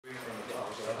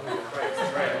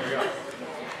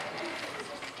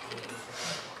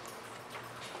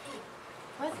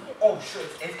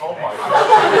Oh my god.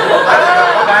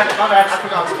 My bad. I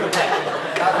forgot to put that.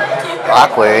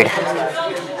 Awkward.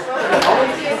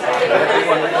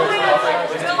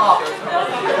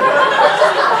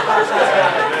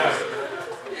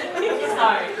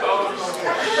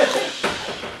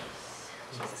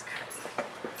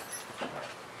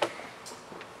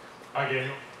 Hi,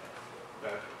 Gamiel.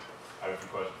 I have a few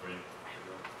questions for you.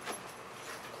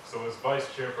 So as Vice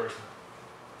Chairperson,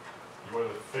 you are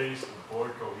the face of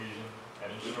board cohesion and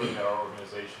ensuring that our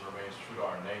organization remains true to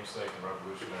our namesake and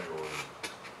revolutionary order.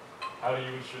 How do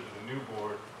you ensure that the new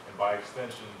board, and by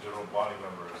extension, general body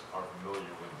members, are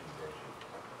familiar with these virtues?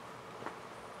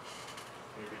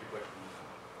 Can you repeat the question?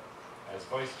 As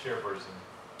Vice Chairperson,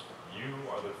 you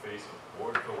are the face of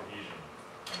board cohesion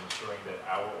and ensuring that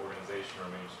our organization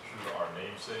remains true to our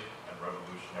namesake and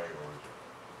revolutionary origin.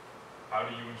 How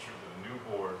do you ensure that the new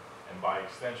board, and by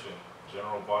extension,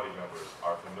 general body members,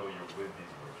 are familiar with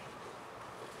these virtues?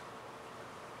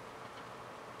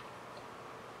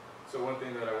 So one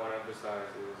thing that I want to emphasize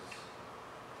is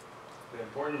the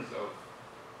importance of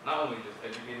not only just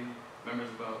educating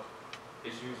members about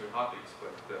issues or topics,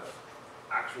 but the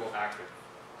actual act of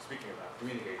speaking about,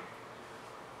 communicating.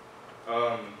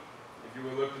 If you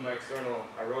would look in my external,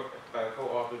 I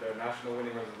co-authored a national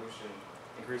winning resolution,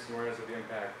 increasing awareness of the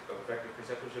impact of effective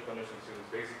preceptorship on nursing students.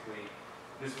 Basically,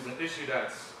 this was an issue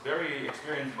that's very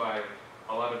experienced by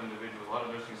a lot of individuals, a lot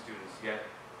of nursing students, yet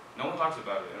no one talks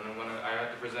about it. And then when I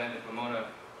had to present in Pomona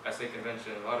at state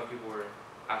convention, a lot of people were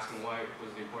asking why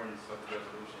was the importance of the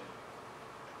resolution.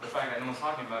 The fact that no one's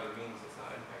talking about it means it's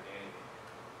not impacting anything.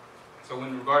 So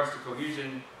in regards to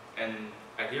cohesion and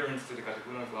adherence to the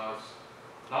Katipunan Clause,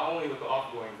 not only with the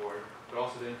outgoing board, but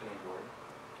also the incoming board,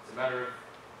 it's a matter of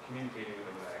communicating with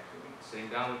them what that actually means.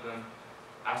 Sitting down with them,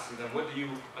 asking them, what do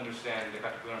you understand the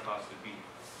Katipunan Clause to be?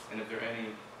 And if there are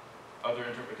any other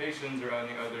interpretations or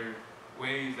any other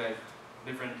ways that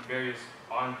different various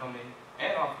oncoming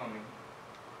and offcoming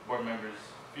board members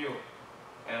feel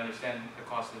and understand the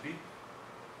cost to be,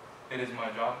 it is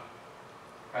my job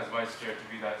as vice chair to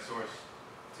be that source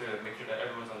to make sure that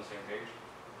everyone's on the same page.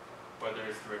 Whether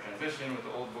it's through a transition with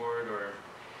the old board or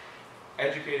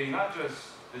educating not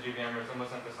just the GVMers, I must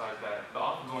emphasize that the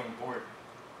outgoing board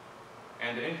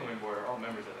and the incoming board are all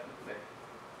members at the end of the day.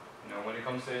 You know, when it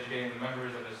comes to educating the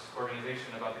members of this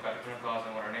organization about the Katipunan Clause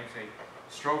and what our namesake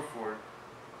strove for,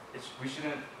 we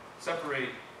shouldn't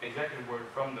separate executive board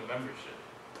from the membership.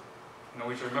 You know,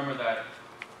 we should remember that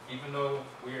even though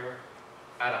we're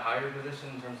at a higher position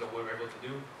in terms of what we're able to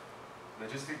do,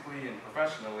 logistically and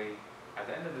professionally, at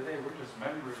the end of the day, we're just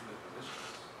members of the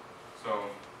positions.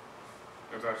 So,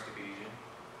 in regards to cohesion,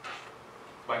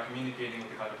 by communicating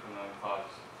with the Katipunan Clause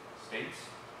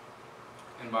states,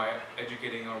 and by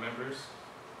educating our members,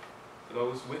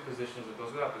 those with positions and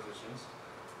those without positions,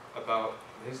 about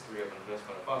the history of Invest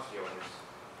Bonifacio and its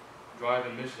drive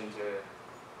and mission to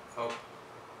help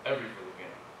every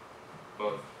Filipino,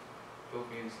 both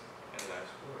Philippines and the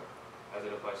diaspora, as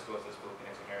it applies to us as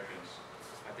Filipinos Americans.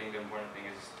 I think the important thing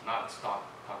is not stop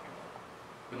talking about it.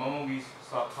 The moment we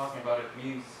stop talking about it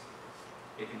means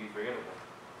it can be forgettable.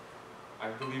 I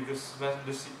believe this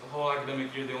whole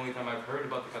academic year, the only time I've heard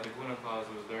about the Katipunan Clause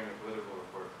was during a political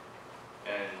report.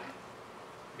 And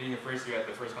being a first year at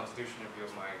the first constitution review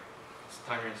of my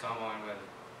time here in Samoan, when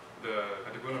the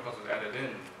Katipunan Clause was added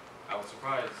in, I was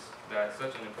surprised that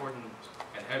such an important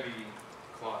and heavy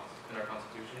clause in our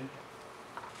constitution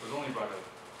was only brought up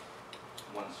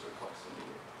once or twice in the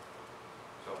year.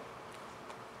 So,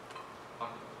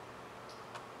 talk about it.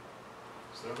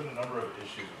 So there have been a number of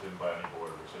issues within Biennial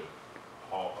Board which have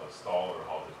stalled or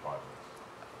halted projects.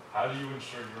 How do you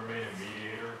ensure you remain a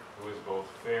mediator who is both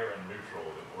fair and neutral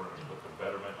in order to put the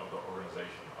betterment of the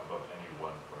organization above any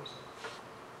one person?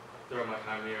 Throughout my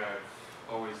time here, I've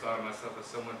always thought of myself as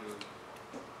someone who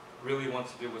really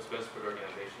wants to do what's best for the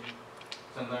organization.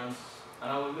 Sometimes,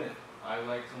 and I will admit, I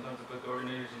like sometimes to put the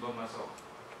organization above myself.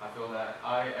 I feel that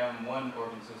I am one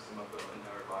organ system of the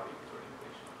entire body of the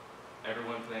organization.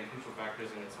 Everyone playing crucial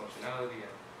factors in its functionality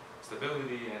and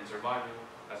stability and survival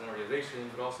as an organization,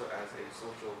 but also as a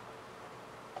social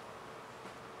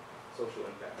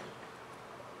impact.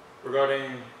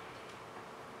 Regarding,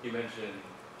 you mentioned.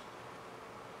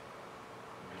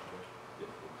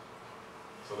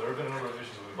 So there have been a number of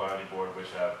issues with the Biennial Board which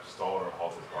have stalled or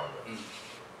halted progress.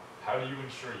 How do you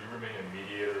ensure you remain a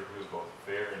mediator who is both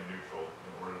fair and neutral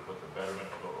in order to put the betterment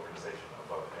of the organization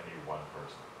above any one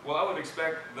person? Well, I would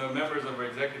expect the members of our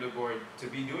executive board to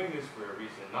be doing this for a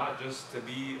reason, not just to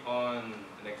be on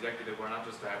an executive board, not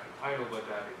just to have the title, but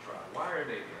to have a trial. Why are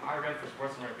they here? I ran for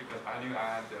sports member because I knew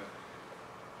I had the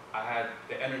I had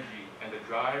the energy and the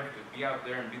drive to be out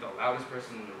there and be the loudest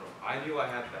person in the room. I knew I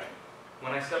had that.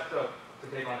 When I stepped up to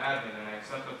take on admin and I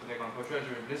stepped up to take on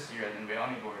co-treasurer this year at the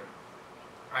Bayani board,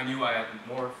 I knew I had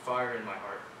more fire in my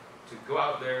heart to go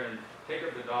out there and take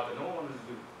up the job that no one wanted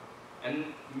to do.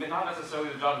 And not necessarily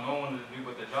the jobs no one wanted to do,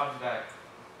 but the jobs that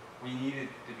we needed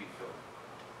to be filled.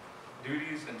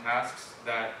 Duties and tasks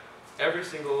that every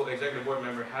single executive board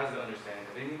member has to understand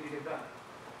that they need to get done.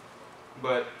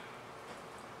 But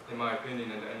in my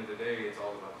opinion, at the end of the day, it's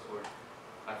all about the sport.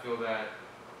 I feel that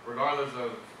regardless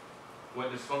of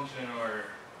what dysfunction or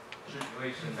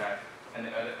circulation that at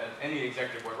any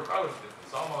executive board, regardless if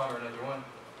it's Salma or another one,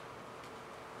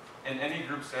 in any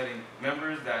group setting,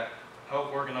 members that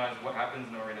help organize what happens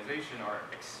in the organization are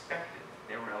expected.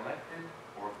 They were elected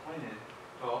or appointed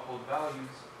to uphold values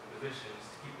and positions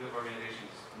to keep the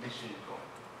organization's mission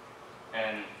going.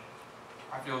 And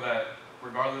I feel that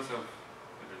regardless of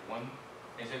if there's one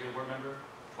executive board member,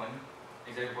 20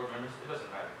 executive board members, it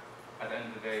doesn't matter. At the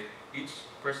end of the day, each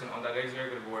person on that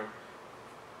executive board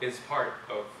is part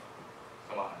of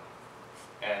Saman.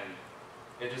 And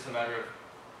it's just a matter of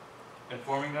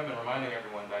informing them and reminding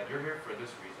everyone that you're here for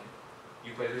this reason.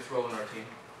 You play this role in our team.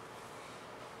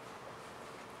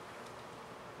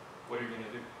 What are you going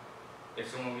to do? If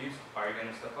someone leaves, are you going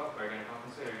to step up? Are you going to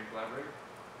compensate? Are you going to collaborate?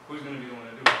 Who's going to be the one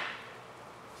to do it?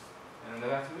 And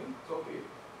that's me. So be it.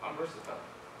 I'm versatile.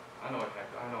 I know I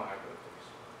have what it takes.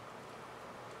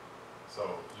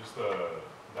 So just to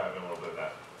dive in a little bit of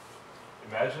that,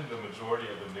 imagine the majority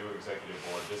of the new executive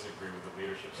board disagree with the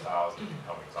leadership styles of the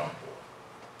incoming top board.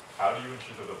 How do you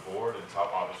ensure that the board and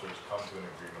top officers come to an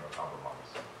agreement or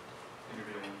compromise?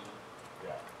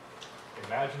 Yeah.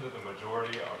 Imagine that the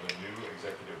majority of the new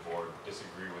executive board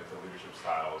disagree with the leadership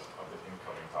styles of the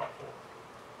incoming top board.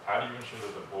 How do you ensure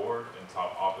that the board and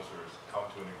top officers come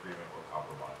to an agreement or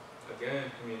compromise?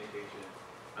 Again, communication.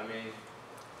 I mean,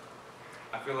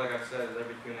 I feel like I've said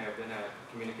every Q&A I've been at,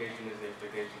 communication is the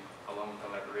expectation, along with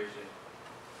collaboration.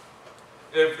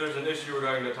 If there's an issue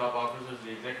regarding the top officers,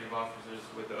 the executive officers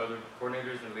with the other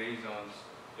coordinators and liaisons,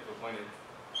 if appointed,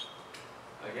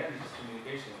 again, it's just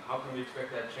communication. How can we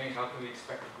expect that change? How can we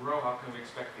expect to grow? How can we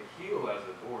expect to heal as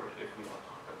a board if we don't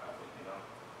talk about it, you know?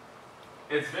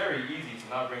 It's very easy to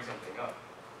not bring something up.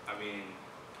 I mean,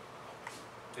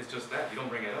 it's just that, you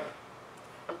don't bring it up.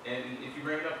 And if you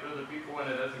bring it up to other people and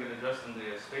it doesn't get addressed in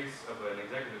the space of an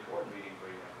executive board meeting,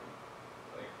 for example,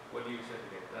 like, what do you expect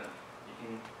to get done? You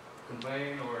can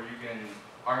complain, or you can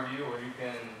argue, or you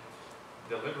can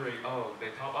deliberate, oh,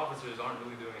 the top officers aren't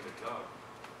really doing their job.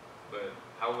 But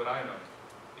how would I know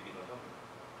if you don't tell me?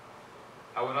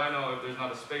 How would I know if there's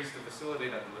not a space to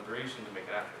facilitate that deliberation to make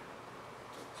it happen?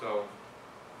 So,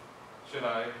 should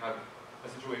I have a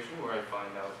situation where I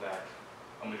find out that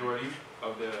a majority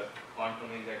of the line from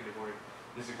the executive board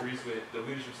disagrees with the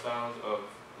leadership styles of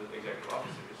the executive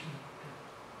officers,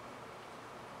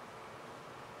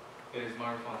 it is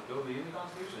my responsibility in the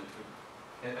Constitution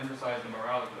to emphasize the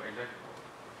morality of the executive board.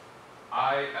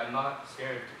 I am not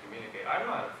scared to communicate. I'm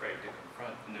not afraid to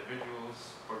confront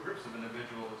individuals or groups of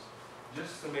individuals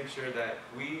just to make sure that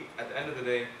we, at the end of the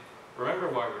day, remember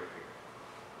why we're here.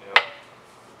 You know,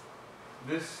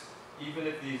 this, even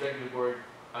if the executive board,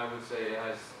 I would say,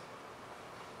 has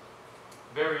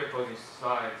very opposing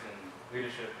sides in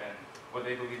leadership and what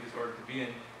they believe this order to be in,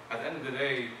 at the end of the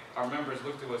day, our members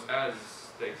look to us as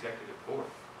the executive board.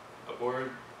 A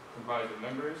board comprised of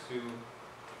members who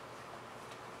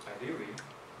ideally,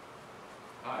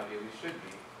 not ideally, should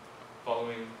be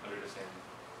following under the same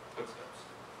footsteps,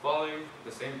 following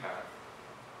the same path,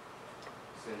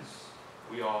 since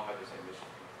we all have the same mission.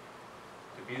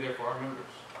 To be there for our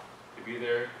members, to be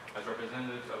there as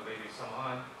representatives of Lady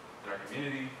Saman in our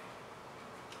community,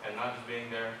 and not just being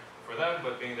there for them,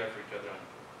 but being there for each other.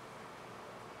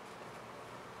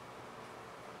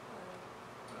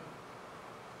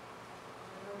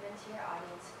 Move into your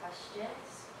audience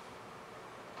questions.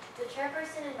 The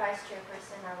chairperson and vice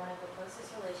chairperson are one of the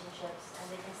closest relationships, and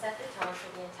they can set the tone for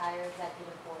the entire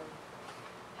executive board.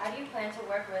 How do you plan to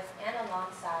work with and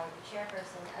alongside the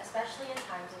chairperson, especially in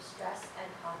times of stress and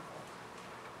conflict?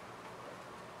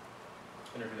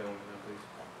 Interview that one, please.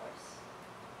 Of course.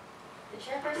 The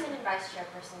chairperson and vice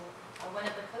chairperson are one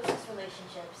of the closest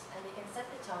relationships, and they can set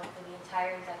the tone for the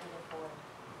entire executive board.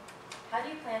 How do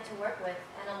you plan to work with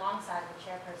and alongside the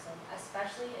chairperson,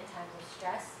 especially in times of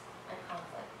stress and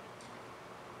conflict?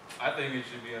 I think it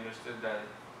should be understood that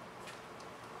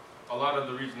a lot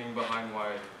of the reasoning behind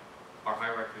why our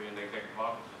hierarchy in the executive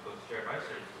office is those chair vice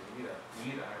chairs, we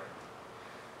need a hierarchy.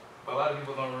 But a lot of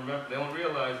people don't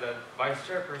realize that vice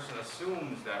chairperson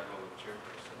assumes that role of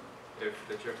chairperson. if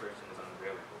the chairperson is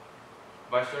unavailable.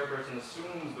 Vice chairperson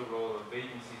assumes the role of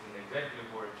vacancies in the executive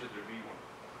board should there be one.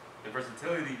 The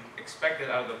versatility expected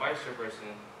out of the vice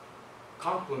chairperson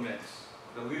complements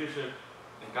the leadership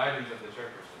and guidance of the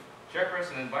chairperson.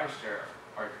 Chairperson and vice chair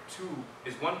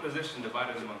is one position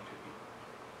divided among two people.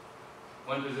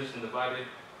 One position divided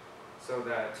so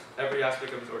that every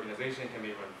aspect of his organization can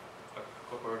be run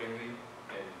accordingly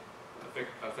and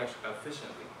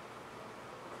efficiently.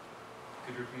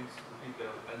 Could you please repeat the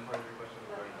end part of your question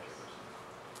regarding the chairperson?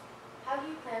 How do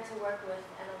you plan to work with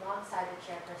and alongside the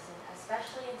chairperson,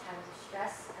 especially in times of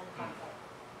stress and conflict?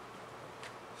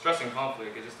 Stress and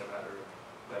conflict is just a matter of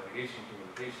delegation,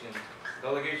 communication.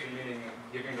 Delegation meaning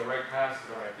giving the right task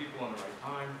to the right people on the right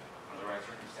time, on the right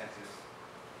circumstances.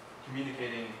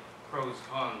 Communicating pros,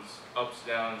 cons, ups,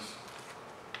 downs,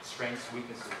 strengths,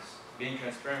 weaknesses. Being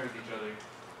transparent with each other,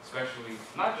 especially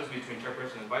not just between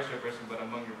chairperson and vice chairperson, but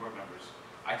among your board members.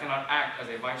 I cannot act as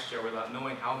a vice chair without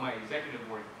knowing how my executive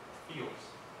board feels,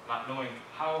 not knowing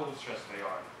how stressed they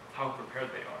are, how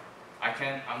prepared they are.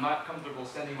 I'm not comfortable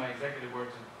sending my executive board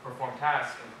to perform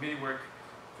tasks and committee work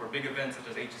for big events such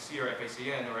as HSC or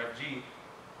FACN or FG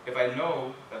if I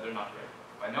know that they're not ready.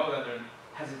 If I know that they're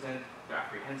hesitant, they're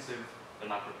apprehensive, they're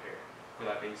not prepared. With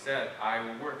that being said, I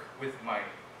will work with my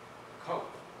top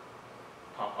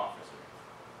officer,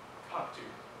 top two,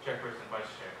 chairperson, vice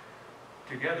chair,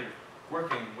 together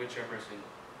working with chairperson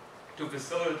to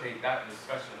facilitate that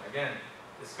discussion. Again,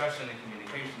 discussion and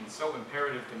communication is so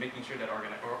imperative to making sure that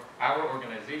our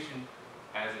organization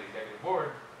as an executive board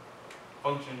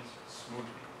functions smoothly.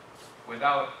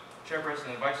 Without chairperson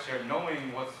and vice chair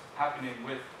knowing what's happening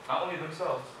with not only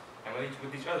themselves and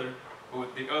with each other, but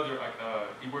with the other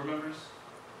e-board members,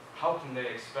 how can they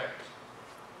expect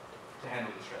to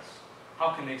handle the stress?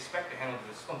 How can they expect to handle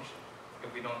the dysfunction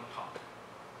if we don't talk?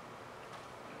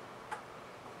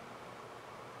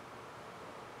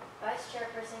 Vice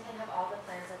chairperson can have all the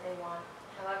plans that they want.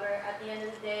 However, at the end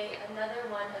of the day, another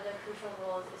one of their crucial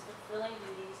roles is fulfilling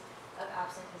duties of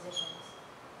absent positions.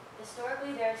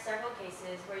 Historically, there are several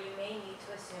cases where you may need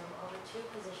to assume over 2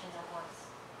 positions at once.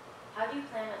 How do you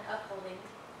plan on upholding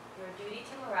your duty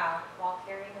to morale while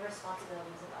carrying the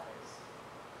responsibilities of others?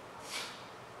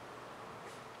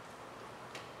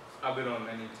 I've been on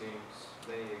many teams,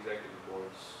 many executive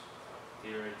boards,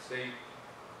 here at state,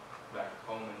 back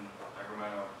home in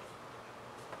Sacramento.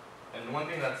 And the one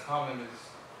thing that's common is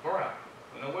morale.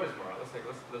 What is morale? Let's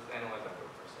analyze that for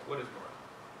a second. What is morale?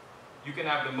 You can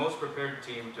have the most prepared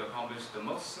team to accomplish the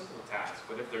most simple task,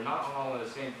 but if they're not all on the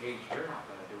same page, you're not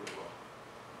going to do it well.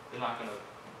 They're not going to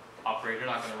operate,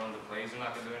 they're not going to run the plays, they're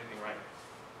not going to do anything right,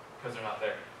 because they're not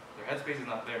there. Their headspace is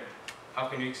not there. How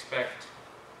can you expect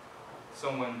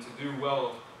someone to do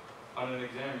well on an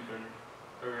exam if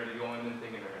they're already going in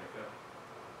thinking they're going to fail?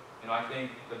 I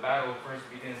think the battle first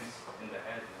begins in the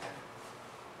head.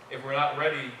 If we're not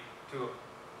ready to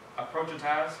approach a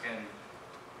task and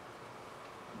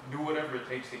do whatever it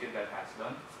takes to get that task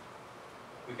done,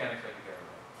 we can't expect to get it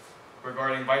right.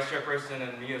 Regarding vice chairperson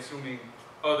and me assuming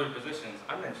other positions,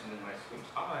 I mentioned in my speech,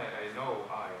 I know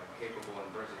I am capable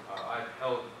and versatile. I've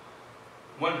held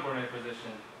one coordinator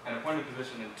position and appointed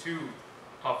position in 2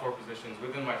 top 4 positions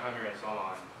within my time here at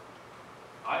Salon.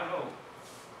 I know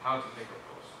how to take a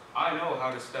post. I know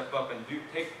how to step up and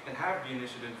have the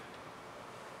initiative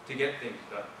to get things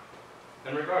done.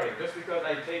 And regarding, just because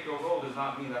I take a role does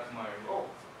not mean that's my role.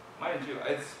 Mind you,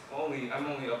 I'm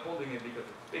only upholding it because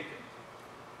it's vacant.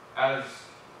 As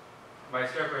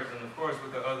vice chairperson, of course,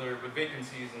 with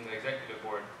vacancies in the executive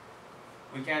board,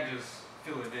 we can't just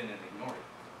fill it in and ignore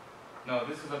it. No,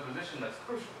 this is a position that's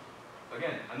crucial.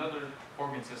 Again, another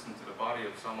organ system to the body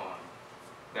of someone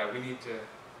that we need to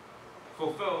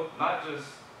fulfill, not just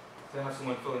to have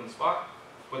someone fill in the spot,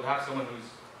 but to have someone who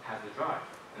has the drive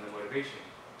and the motivation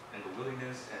and the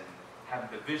willingness and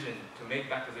have the vision to make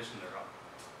that position their own.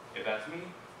 If that's me,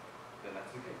 then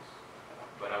that's the case.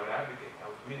 But I would advocate, I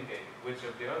would communicate which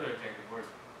of the other executive board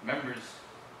members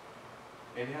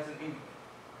maybe has an inkling,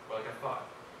 or like a thought.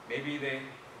 Maybe they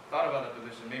thought about that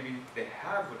position, maybe they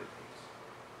have what it takes.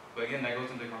 But again, that goes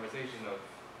into the conversation of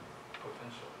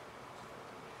potential.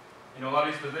 A lot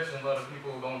of these positions, a lot of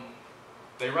people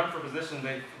they run for positions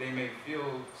they may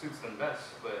feel suits them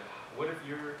best, but what if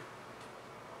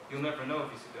you'll never know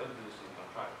if you see the other position you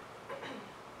don't try.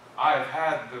 I've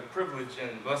had the privilege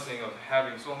and blessing of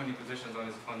having so many positions on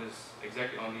these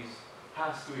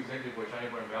past 2 executive boards, Shining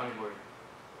Board and Bounty Board,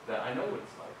 that I know what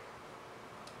it's like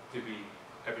to be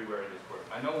everywhere in this board.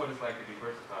 I know what it's like to be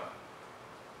versatile.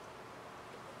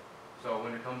 So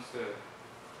when it comes to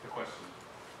the question,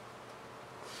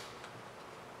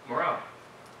 morale.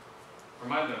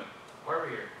 Remind them, Why are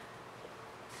we here?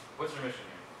 What's your mission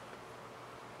here?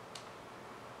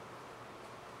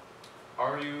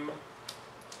 Are you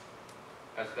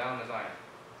as down as I am?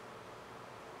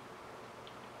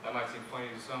 That might seem funny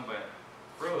to some, but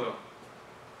for real though,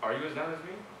 are you as down as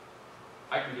me?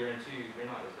 I can guarantee you you're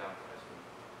not as down as me.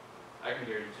 I can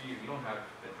guarantee you don't have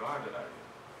the drive that I do.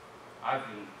 I've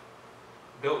been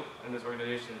built in this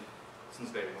organization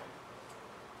since day one.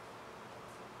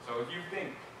 So if you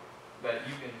think that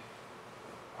you can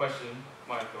question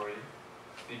my authority,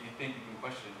 if you think you can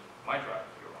question my drive,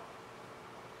 you're wrong.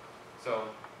 So,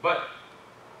 but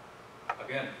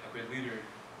again, a great leader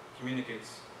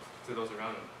communicates to those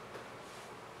around them.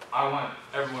 I want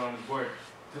everyone on the board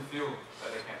to feel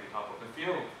that they can't be toppled, to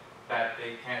feel that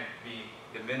they can't be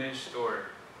diminished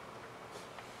or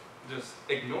just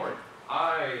ignored.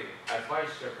 I, as vice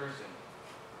chairperson,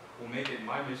 will make it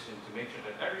my mission to make sure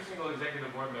that every single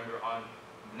executive board member on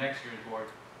next year's board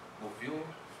will feel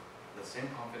the same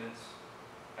confidence,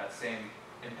 that same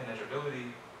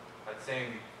impenetrability, that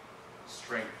same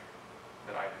strength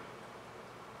that I do.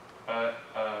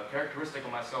 A characteristic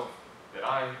of myself that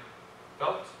I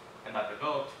felt and that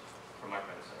developed from my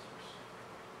predecessors.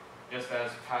 Just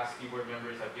as past keyboard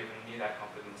members have given me that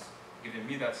confidence, given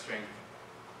me that strength,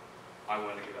 I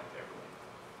want to give that to everyone.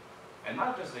 And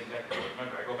not just the executive board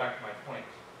member, I go back to my point,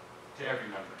 to every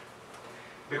member.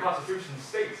 The Constitution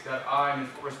states that I'm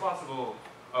responsible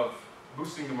of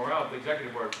boosting the morale of the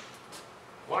executive board.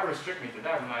 Why restrict me to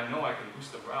that when I know I can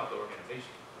boost the morale of the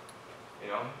organization? You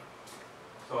know?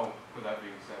 So, with that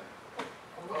being said,